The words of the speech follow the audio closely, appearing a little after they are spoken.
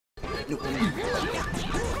Boom!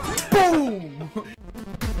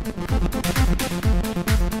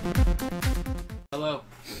 Hello.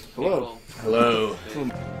 Hello. Hello.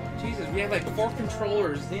 Jesus, we have like 4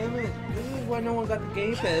 controllers. Damn it. This is why no one got the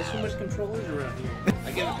game pad. There's so much controllers around here.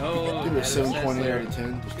 I give it. Give it 7.8 out of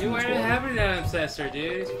 10. Dude, why did I have an ancestor,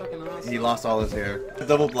 dude? He's fucking awesome. He lost all his hair.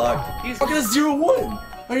 Double block. He's Fucking 0-1.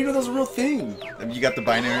 How do you know that was a real thing? You got the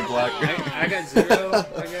binary block. I got 0,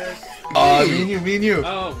 I guess. Oh, me and you.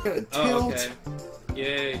 Oh. Gotta Oh, tilt. okay.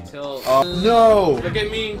 Yay, tilt. No! Look at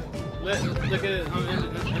me. Look at it.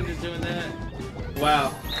 I'm just doing that.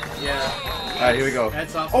 Wow. Yeah. Alright, here we go.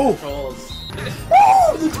 That's off Oh. controls.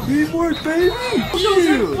 Oh, the teamwork, baby! Who knows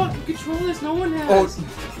how to fucking control this? No one has.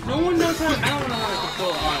 Oh. No one knows how to. I don't know how to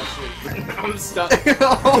control it, honestly. I'm stuck.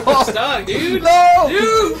 I'm stuck, dude. No!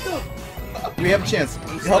 Dude! We have a chance.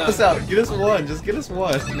 Help us out. Get us one. Just get us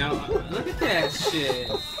one. No, look at that shit.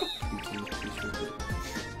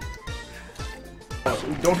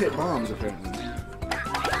 Don't hit bombs, apparently.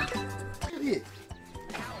 Hit.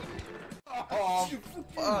 Oh,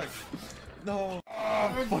 fuck. No.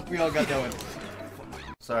 Oh, fuck, we all got that one.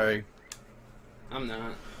 Sorry. I'm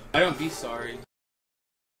not. I don't be sorry.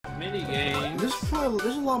 Mini game. There's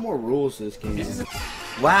a lot more rules to this game. This is a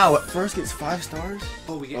Wow. First gets 5 stars.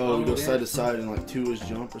 oh, we get Oh, we go yeah. side to side and like 2 is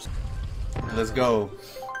jump or something. Let's go.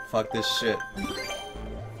 Fuck this shit.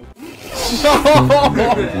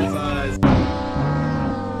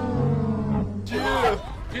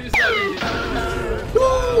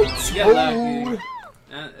 Get lucky.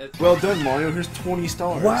 Well done, Mario. Here's 20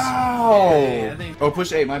 stars. Wow. I think- Oh,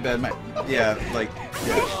 push 8. My bad. Yeah, like.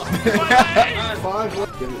 5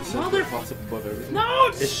 left. Give it Mother- pops up above everything. No!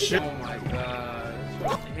 It should- Oh my god.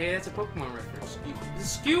 Hey, that's a Pokemon reference. It's a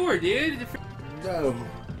Skewer, dude. No.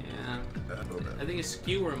 Yeah. I think it's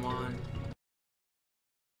Skewermon.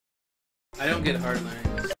 I don't get hard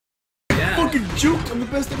lines. Yeah. Fucking juke. I'm the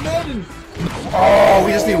best at Madden. Oh,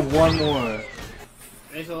 we just need one more.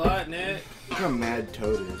 Thanks a lot, Nick. Look how mad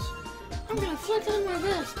Toad is. I'm gonna flick on my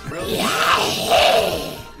wrist. Really?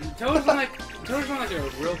 Toad's not like a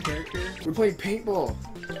real character. We're playing paintball.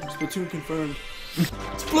 Splatoon confirmed.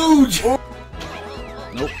 Splooge! Oh.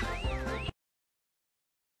 Nope.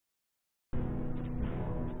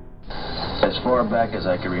 As far back as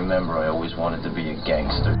I can remember, I always wanted to be a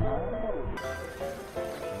gangster.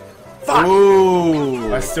 Fuck. Ooh.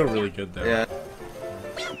 That's still really good though. Yeah.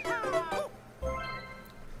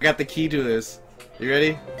 I got the key to this. You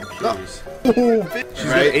ready? No. She's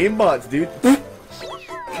Right. got aimbots, dude.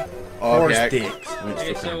 Oh, Horse okay. dicks.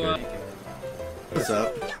 Okay, so What's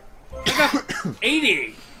up? I got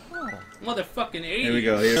 80. Motherfucking 80. Here we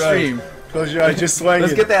go. Here's stream. Close your eyes, just swing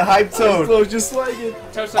Let's it. get that hype Toad. Close, just swing it.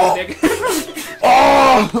 Toad's not a dick.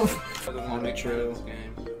 Oh! On the trail.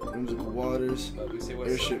 Whimsical Waters.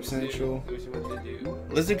 Airship Central.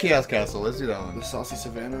 Let's do Chaos Castle. Let's do that The one. Saucy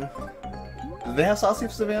Savannah. Do they have Saucy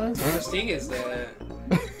Savannah? What thing is that?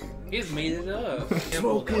 He just made it up.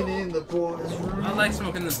 Smoking in the boys' room. I like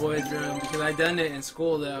smoking in the boys' room because I done it in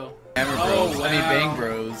school though. Hammer Oh, Bros. I mean wow. Bang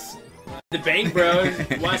Bros. The Bang Bros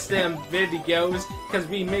watch them videos because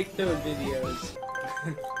we make those videos.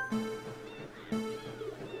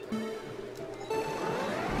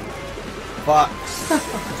 Fuck.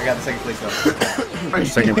 I got the second place though.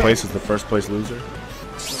 Second place is the first place loser.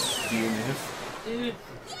 Dude,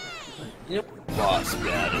 you know, Boss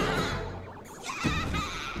battle.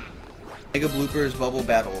 Mega bloopers bubble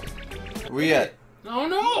battle. Where you at? oh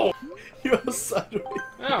no! You're sideways.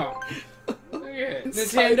 Oh. Okay.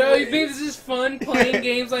 Nintendo, you think this is fun playing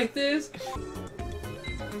games like this?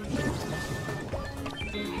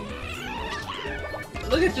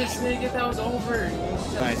 Look at this snake, if that was over.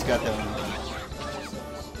 Nice, got that one.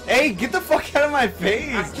 Hey, get the fuck out of my I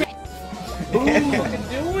face! can't fucking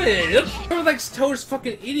do it. Everyone likes Toad's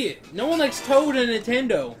fucking idiot. No one likes Toad in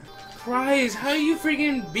Nintendo. Christ, how you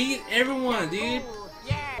freaking beat everyone, dude?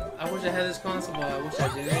 I wish I had this console, but I wish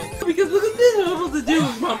I didn't. Because look at this, what I'm supposed to do,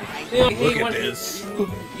 Mom. You know, hey, Look at this.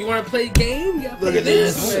 You want to play a game? You gotta Look play at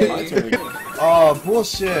this. way. My turn. Oh,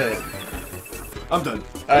 bullshit. I'm done.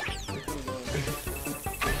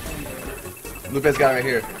 Lupe's got it right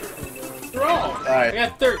here. Bro, Alright. I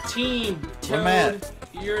got 13. Where am I at?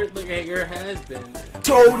 You're look at your husband.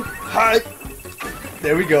 Toad hype.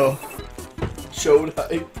 There we go. Showed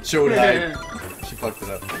hype. Showed hype. She fucked it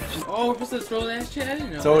up. Oh, we're supposed to throw that shit? I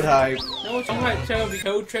didn't know. Toad hype. No, it's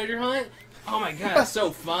Toad treasure hunt. Oh my god, it's so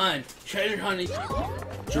fun. Treasure hunting.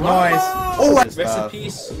 Nice. Oh, Rest in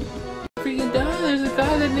peace. Freaking die. There's a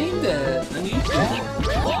guy that named that. On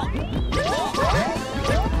YouTube.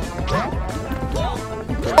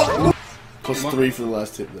 +3 for the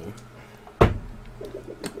last tip, though.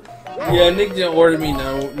 Yeah, Nick didn't order me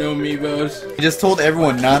no Amiibos. He just told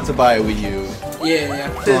everyone not to buy a Wii U.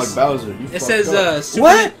 Yeah. It's like Bowser. You It says Super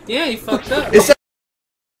What? Yeah, you fucked up. It says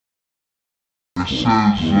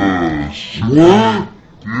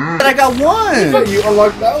But I got one! You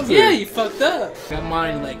unlocked Bowser. Yeah, you fucked up. Got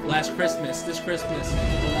mine like last Christmas, this Christmas,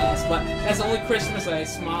 but that's the only Christmas I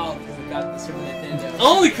smiled because I got the Super Nintendo.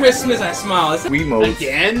 Only Christmas I smiled. Is that Wiimotes.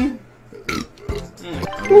 again?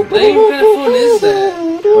 What kind of phone is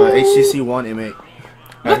that? HTC One M8.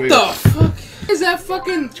 What the fuck? Is that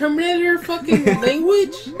fucking Terminator fucking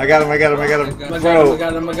language? I got him. I got him.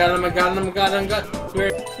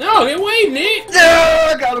 No, get away, Nick!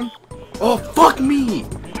 Yeah, I got him. Oh, fuck me!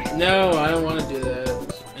 No, I don't want to do that.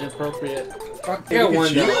 Inappropriate. Fuck, I got look one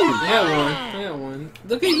at though. you. I got one.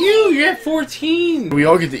 Look at you! You're at 14! We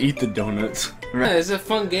all get to eat the donuts. Yeah, it's a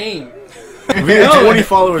fun game. If we had 20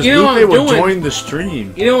 followers, you know what they I'm would doing? join the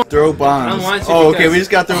stream. You know what? Throw I bombs. want to Oh, okay, because- we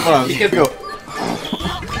just got to throw bombs. Because- Go.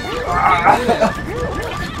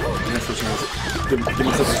 Give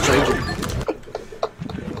myself a stranger.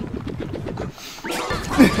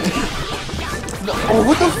 Oh,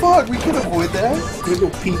 what the fuck? We can avoid that. Little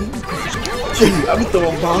P. Gee, I've been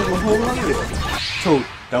throwing bombs my whole life. Toad.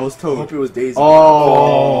 That was I Toad. hope it was Daisy.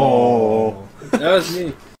 Oh. That was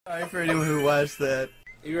me. Sorry for anyone who watched that.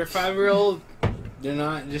 If you're a 5-year-old, do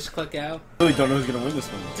not just click out. I really don't know who's gonna win this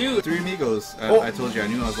one. Dude. 3 amigos. Oh. I told you, I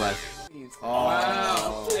knew I was last.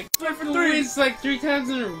 Wow. Like, 3 for 3 is like 3 times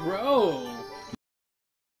in a row.